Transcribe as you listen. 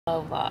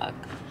Vlog.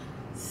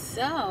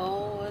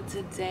 So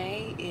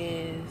today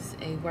is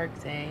a work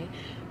day,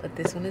 but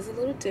this one is a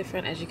little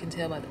different, as you can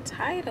tell by the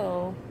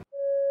title.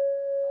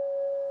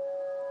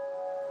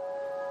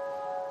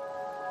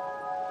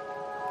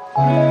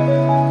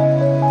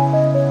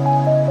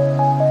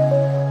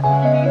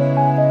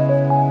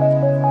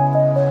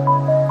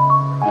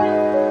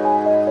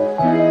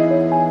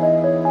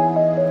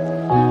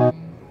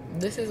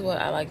 This is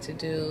what I like to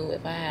do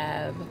if I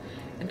have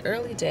an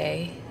early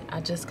day. I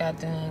just got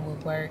done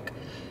with work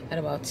at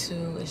about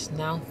 2. It's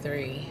now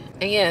 3.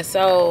 And yeah,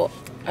 so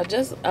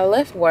I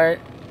left work.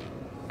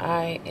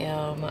 I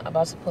am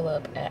about to pull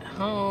up at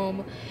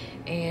home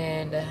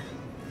and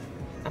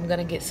I'm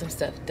gonna get some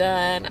stuff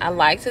done. I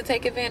like to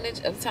take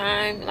advantage of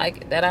time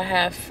like that I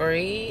have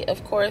free,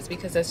 of course,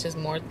 because that's just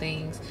more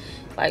things,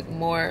 like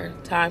more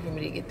time for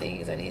me to get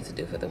things I need to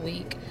do for the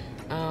week.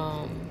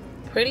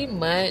 Pretty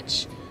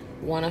much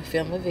want to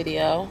film a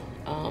video,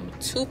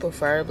 2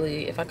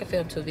 preferably. If I could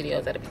film 2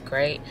 videos, that'd be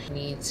great. I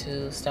need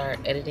to start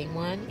editing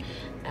one.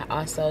 I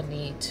also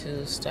need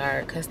to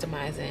start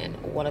customizing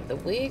one of the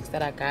wigs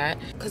that I got,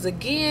 because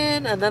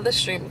again, another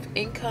stream of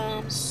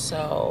income,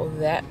 so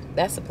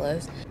that's a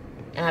plus.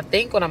 And I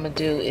think what I'm gonna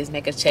do is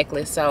make a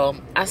checklist. So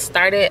I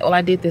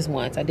did this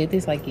once. I did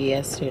this like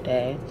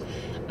yesterday,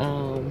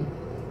 and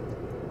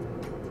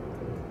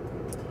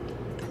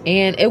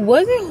it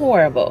wasn't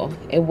horrible.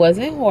 It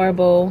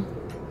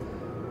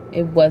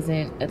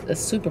wasn't a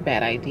super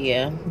bad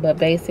idea, but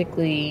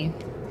basically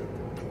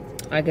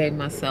I gave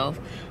myself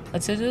a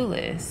to-do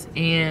list.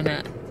 And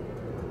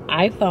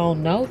iPhone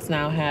notes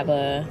now have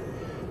a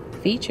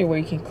feature where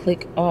you can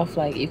click off,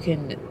 like you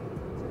can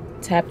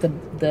tap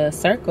the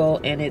circle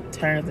and it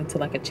turns into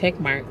like a check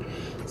mark.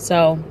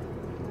 So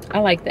I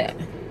like that.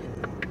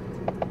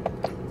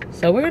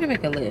 So we're gonna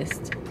make a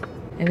list,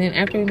 and then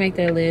after we make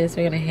that list,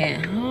 we're gonna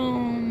head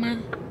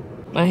home.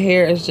 My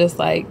hair is just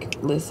like,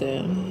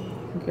 listen,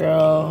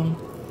 girl,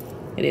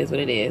 it is what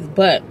it is.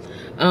 But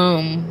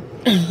I'm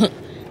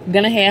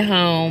gonna head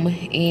home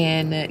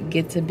and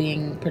get to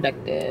being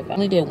productive. I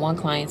only did 1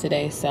 client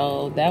today,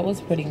 so that was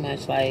pretty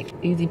much like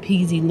easy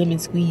peasy lemon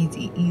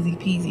squeezy, easy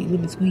peasy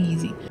lemon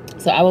squeezy.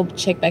 So I will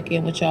check back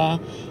in with y'all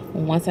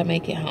once I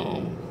make it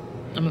home.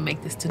 I'm gonna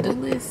make this to-do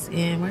list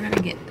and we're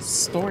gonna get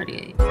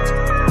started.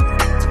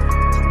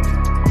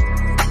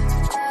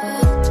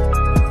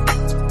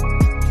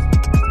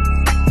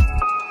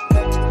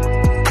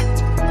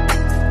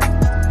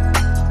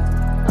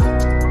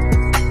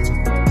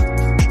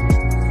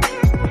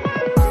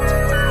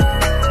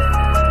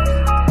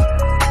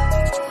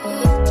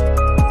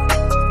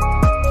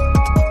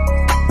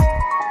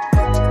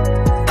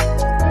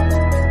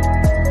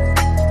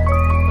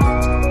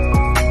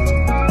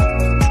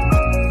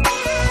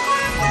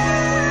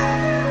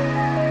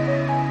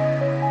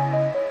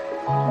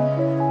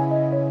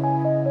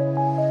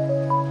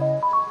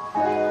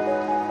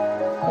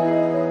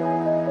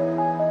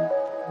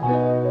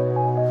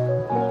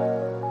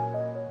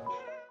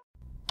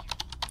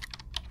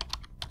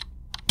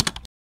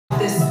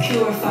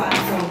 Purified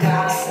from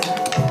gossip,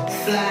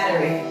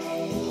 flattery,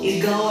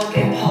 egoic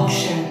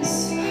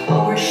impulsions,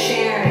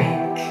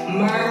 oversharing,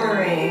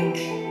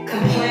 murmuring,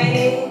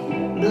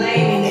 complaining,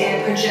 blaming,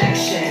 and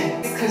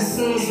projection. It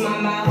consumes my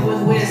mouth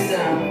with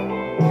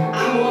wisdom.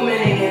 I'm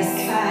womaning in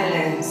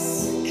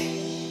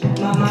silence.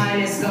 My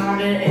mind is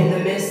guarded in the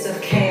midst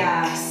of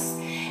chaos,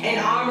 and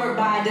armored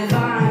by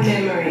divine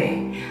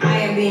memory. I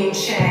am being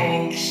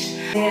changed.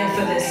 Stand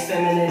for this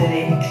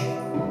femininity.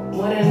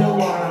 What in the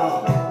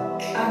world?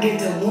 I get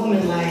the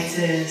woman like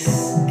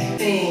this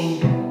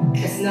thing.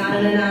 It's not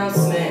an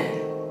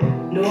announcement,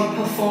 nor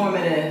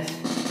performative.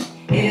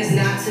 It is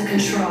not to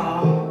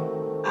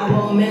control. I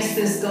won't miss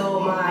this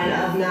gold mine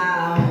of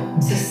now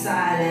to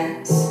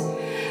silence.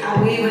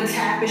 I weave a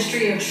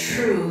tapestry of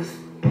truth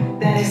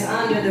that is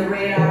under the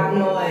radar of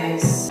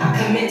noise.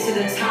 I commit to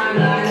the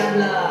timeline of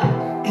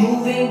love,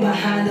 moving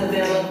behind the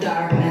veil of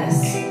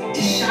darkness,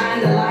 to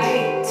shine the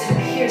light, to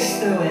pierce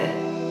through it.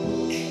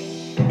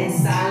 In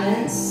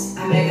silence,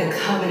 I make a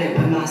covenant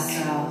with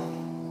myself.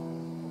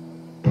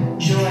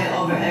 Joy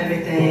over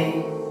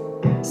everything,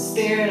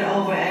 spirit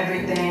over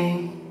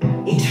everything,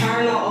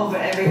 eternal over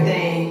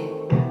everything.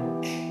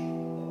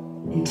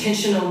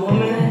 Intentional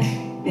woman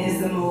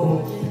is the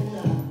move.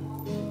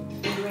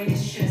 The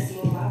greatest chess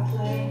move I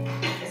play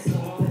is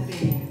going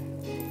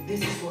within.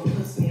 This is what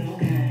puts me on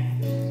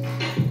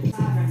game.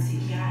 Sovereignty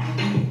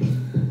guiding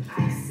me.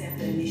 I accept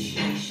the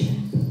initiation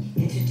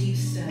into deep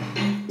study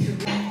to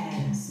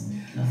rise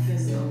a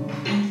physical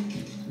woman.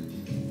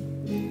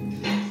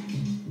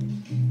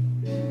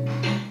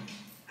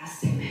 I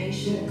stay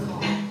patient and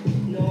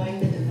calm, knowing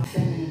the divine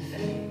feminine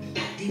fame.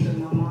 Deep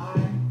in my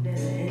mind,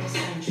 there's an inner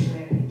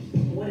sanctuary.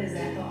 What is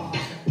at the altar?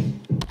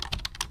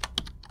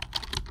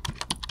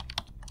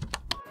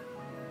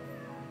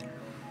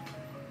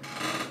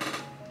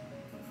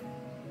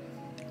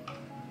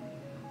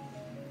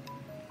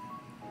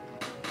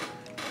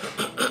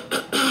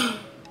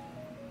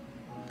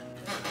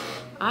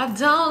 I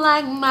don't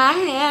like my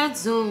hair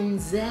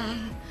zooms out.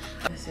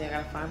 Let's see. Actually,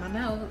 I gotta find my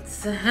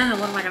notes. What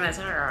am I gonna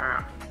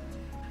tell?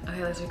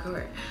 Okay, let's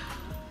record.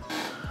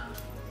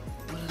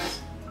 What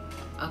is?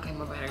 Okay,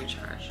 my battery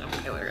charged.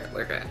 Okay,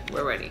 we're good.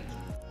 We're ready.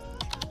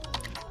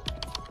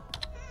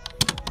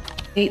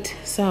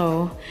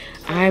 So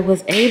I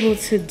was able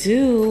to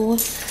do.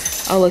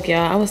 Oh look,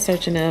 y'all! I was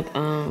searching up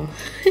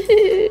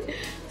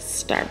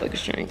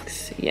Starbucks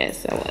drinks.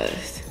 Yes, I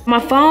was. My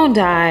phone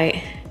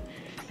died.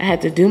 I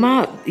had to do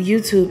my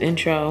YouTube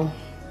intro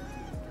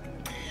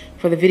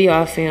for the video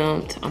I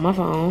filmed on my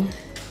phone.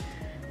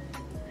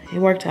 It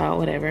worked out,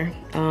 whatever.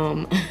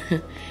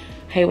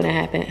 Hate when that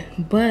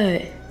happened.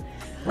 But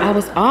I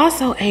was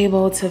also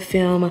able to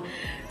film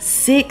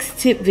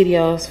 6 tip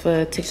videos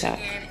for TikTok.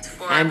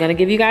 I'm gonna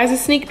give you guys a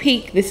sneak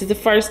peek. This is the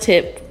first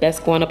tip that's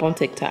going up on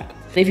TikTok.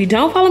 If you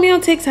don't follow me on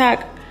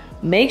TikTok,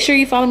 make sure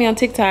you follow me on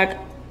TikTok.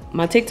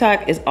 My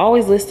TikTok is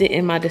always listed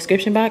in my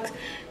description box,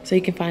 so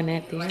you can find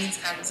that there. I'm a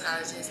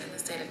cosmetologist in the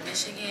state of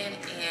Michigan,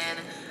 and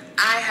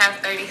I have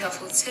 30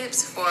 helpful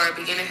tips for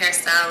beginner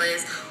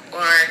hairstylists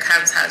or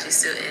cosmetology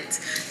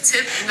students.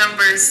 Tip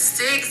number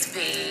 6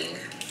 being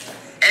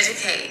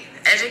educate.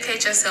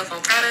 Educate yourself on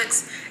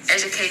products,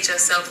 educate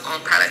yourself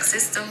on product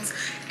systems,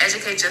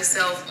 educate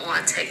yourself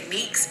on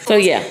techniques. So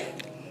yeah,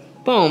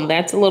 boom,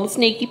 that's a little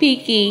sneaky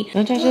peeky.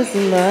 Don't I just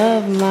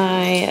love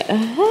my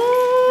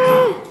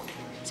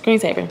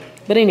screensaver?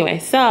 But anyway,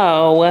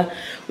 so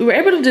we were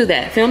able to do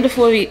that. Filmed a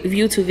full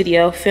YouTube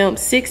video, filmed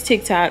 6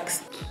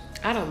 TikToks.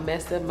 I don't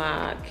mess up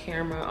my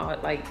camera,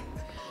 like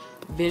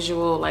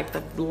visual, like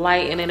the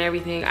lighting and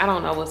everything. I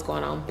don't know what's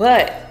going on,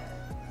 but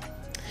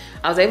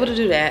I was able to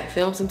do that,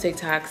 film some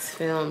TikToks,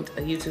 filmed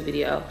a YouTube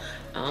video.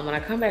 When I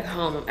come back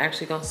home, I'm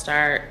actually gonna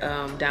start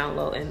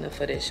downloading the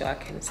footage so I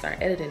can start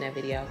editing that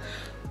video.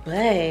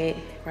 But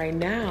right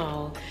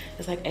now,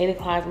 it's like 8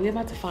 o'clock. We're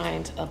about to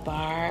find a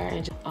bar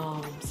and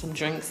some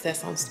drinks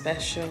that's on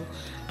special.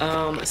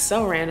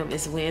 So random,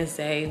 it's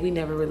Wednesday. We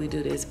never really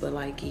do this, but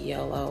like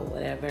YOLO,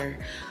 whatever.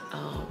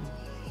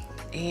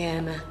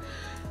 And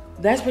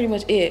that's pretty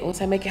much it.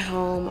 Once I make it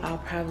home, I'll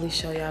probably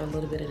show y'all a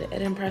little bit of the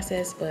editing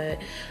process, but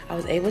I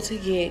was able to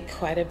get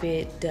quite a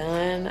bit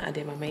done. I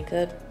did my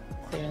makeup,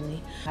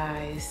 clearly.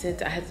 I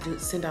had to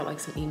send out like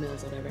some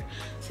emails or whatever.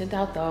 Sent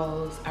out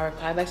those. I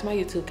replied back to my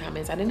YouTube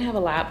comments. I didn't have a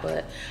lot,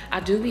 but I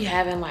do be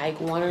having like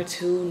 1 or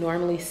 2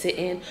 normally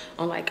sitting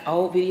on like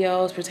old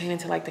videos pertaining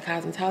to like the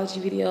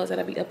cosmetology videos that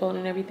I be uploading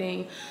and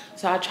everything.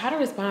 So I try to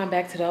respond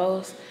back to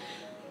those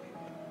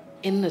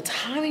in a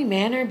timely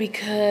manner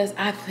because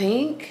I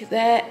think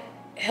that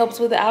helps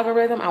with the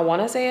algorithm. I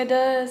want to say it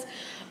does.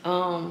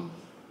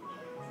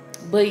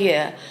 But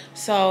yeah,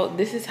 so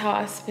this is how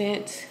I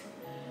spent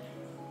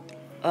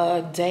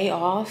a day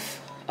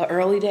off, an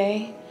early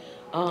day.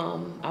 I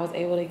was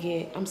able to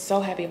get, I'm so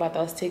happy about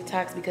those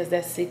TikToks because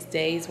that's 6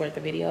 days worth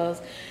of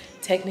videos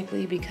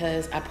technically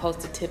because I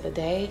post a tip a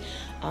day.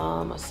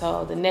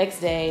 So the next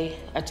day,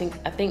 I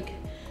think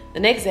the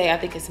next day, I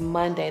think it's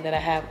Monday that I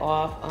have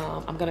off.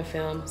 I'm gonna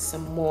film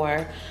some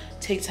more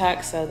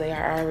TikToks, so they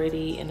are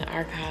already in the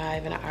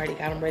archive and I already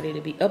got them ready to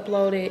be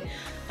uploaded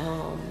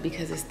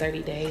because it's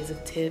 30 days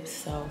of tips.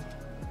 So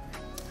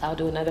I'll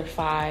do another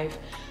 5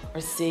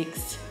 or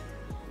 6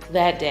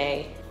 that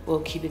day.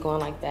 We'll keep it going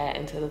like that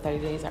until the 30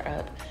 days are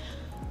up.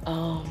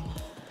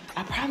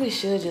 I probably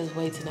should just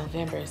wait till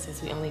November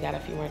since we only got a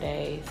few more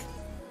days.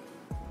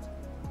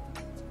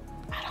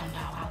 I don't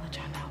know, I'll let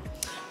y'all know.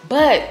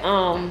 But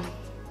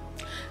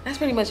that's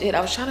pretty much it.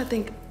 I was trying to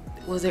think,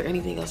 was there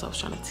anything else I was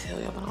trying to tell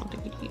you, but I don't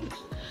think it is.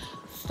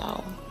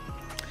 So,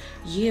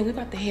 yeah, we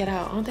about to head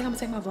out. I don't think I'm gonna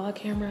take my vlog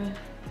camera.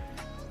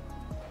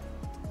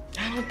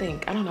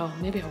 I don't know,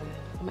 maybe I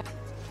will.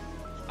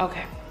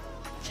 Okay,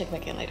 check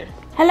back in later.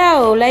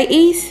 Hello,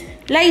 ladies.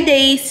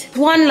 Ladies,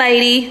 1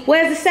 lady.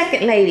 Where's the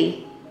 2nd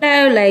lady?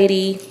 Hello,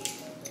 lady.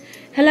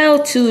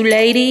 Hello, 2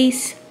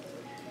 ladies.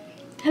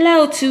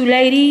 Hello, 2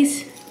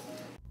 ladies.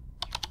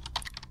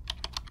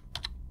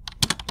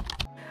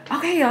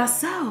 Okay, y'all,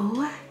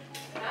 so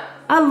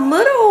a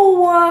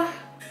little,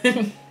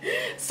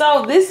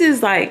 so this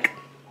is like,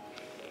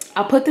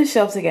 I put the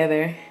shelf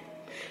together.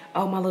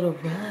 Oh, my little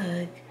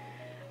rug.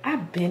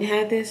 I've been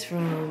had this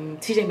from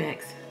TJ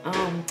Maxx,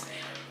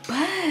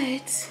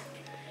 but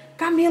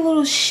got me a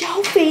little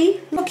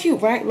shelfie. Look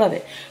cute, right? Love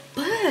it.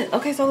 But,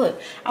 okay, so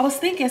look, I was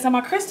thinking, so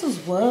my crystals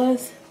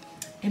was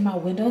in my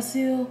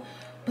windowsill,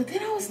 but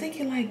then I was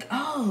thinking like,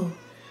 oh,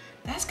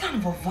 that's kind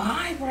of a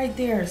vibe right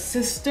there,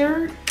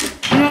 sister.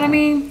 You know what I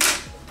mean?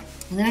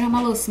 And then I got my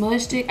little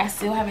smudge stick I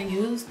still haven't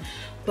used.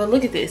 But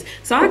look at this.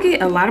 So I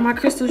get a lot of my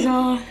crystals,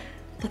 y'all.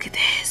 Look at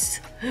this.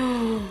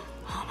 Oh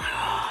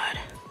my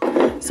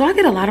God. So I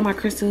get a lot of my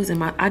crystals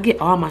and I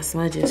get all my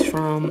smudges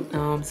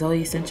from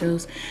Zoe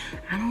Essentials.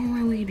 I don't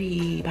really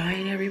be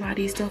buying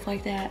everybody's stuff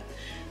like that.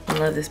 I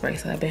love this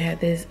bracelet. I've been had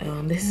this.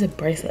 This is a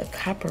bracelet, a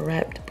copper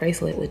wrapped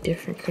bracelet with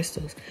different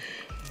crystals.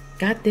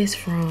 Got this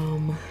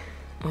from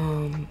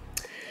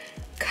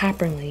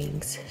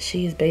Copperlings.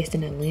 She is based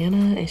in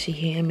Atlanta and she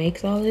hand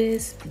makes all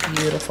this.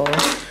 Beautiful.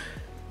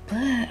 But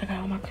I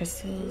got all my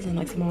crystals and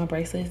like some of my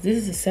bracelets. This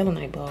is a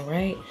selenite bowl,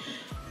 right?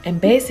 And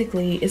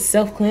basically it's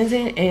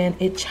self-cleansing and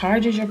it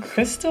charges your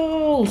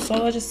crystals.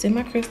 So I just sit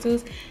my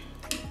crystals.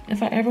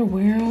 If I ever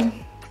wear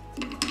them,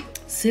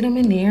 sit them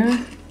in there.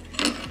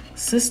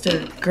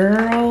 Sister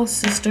girl,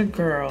 sister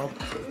girl.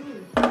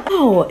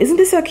 Oh, isn't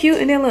this so cute?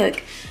 And then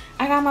look,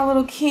 I got my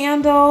little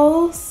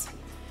candles.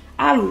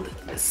 I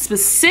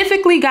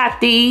specifically got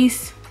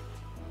these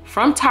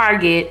from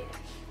Target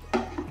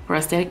for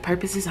aesthetic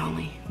purposes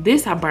only.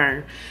 This I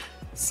burn.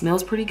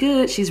 Smells pretty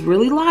good. She's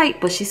really light,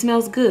 but she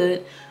smells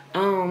good. I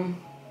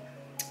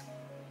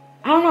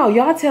don't know.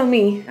 Y'all tell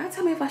me. Y'all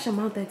tell me if I should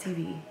mount that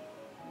TV.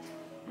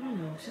 I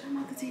don't know. Should I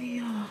mount the TV,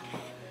 y'all?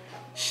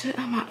 Should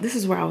I mount? This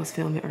is where I was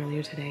filming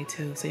earlier today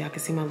too, so y'all can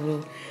see my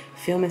little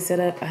filming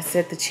setup. I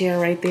set the chair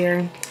right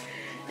there,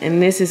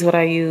 and this is what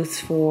I use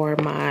for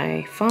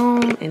my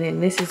phone, and then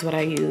this is what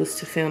I use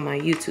to film my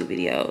YouTube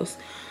videos.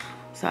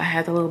 So I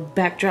had the little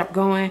backdrop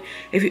going.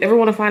 If you ever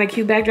want to find a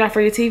cute backdrop for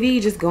your TV,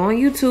 just go on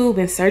YouTube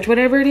and search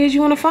whatever it is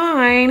you want to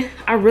find.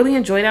 I really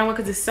enjoy that one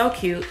because it's so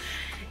cute.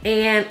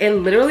 And it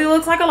literally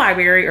looks like a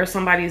library or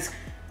somebody's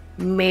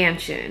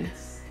mansion.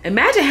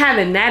 Imagine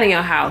having that in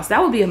your house.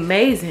 That would be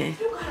amazing.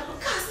 You got a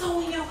Picasso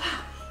in your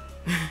house.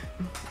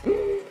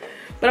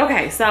 But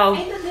okay, so,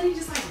 Ain't the lady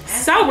just like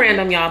so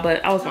random, y'all,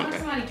 but I was wondering.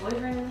 Somebody's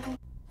boyfriend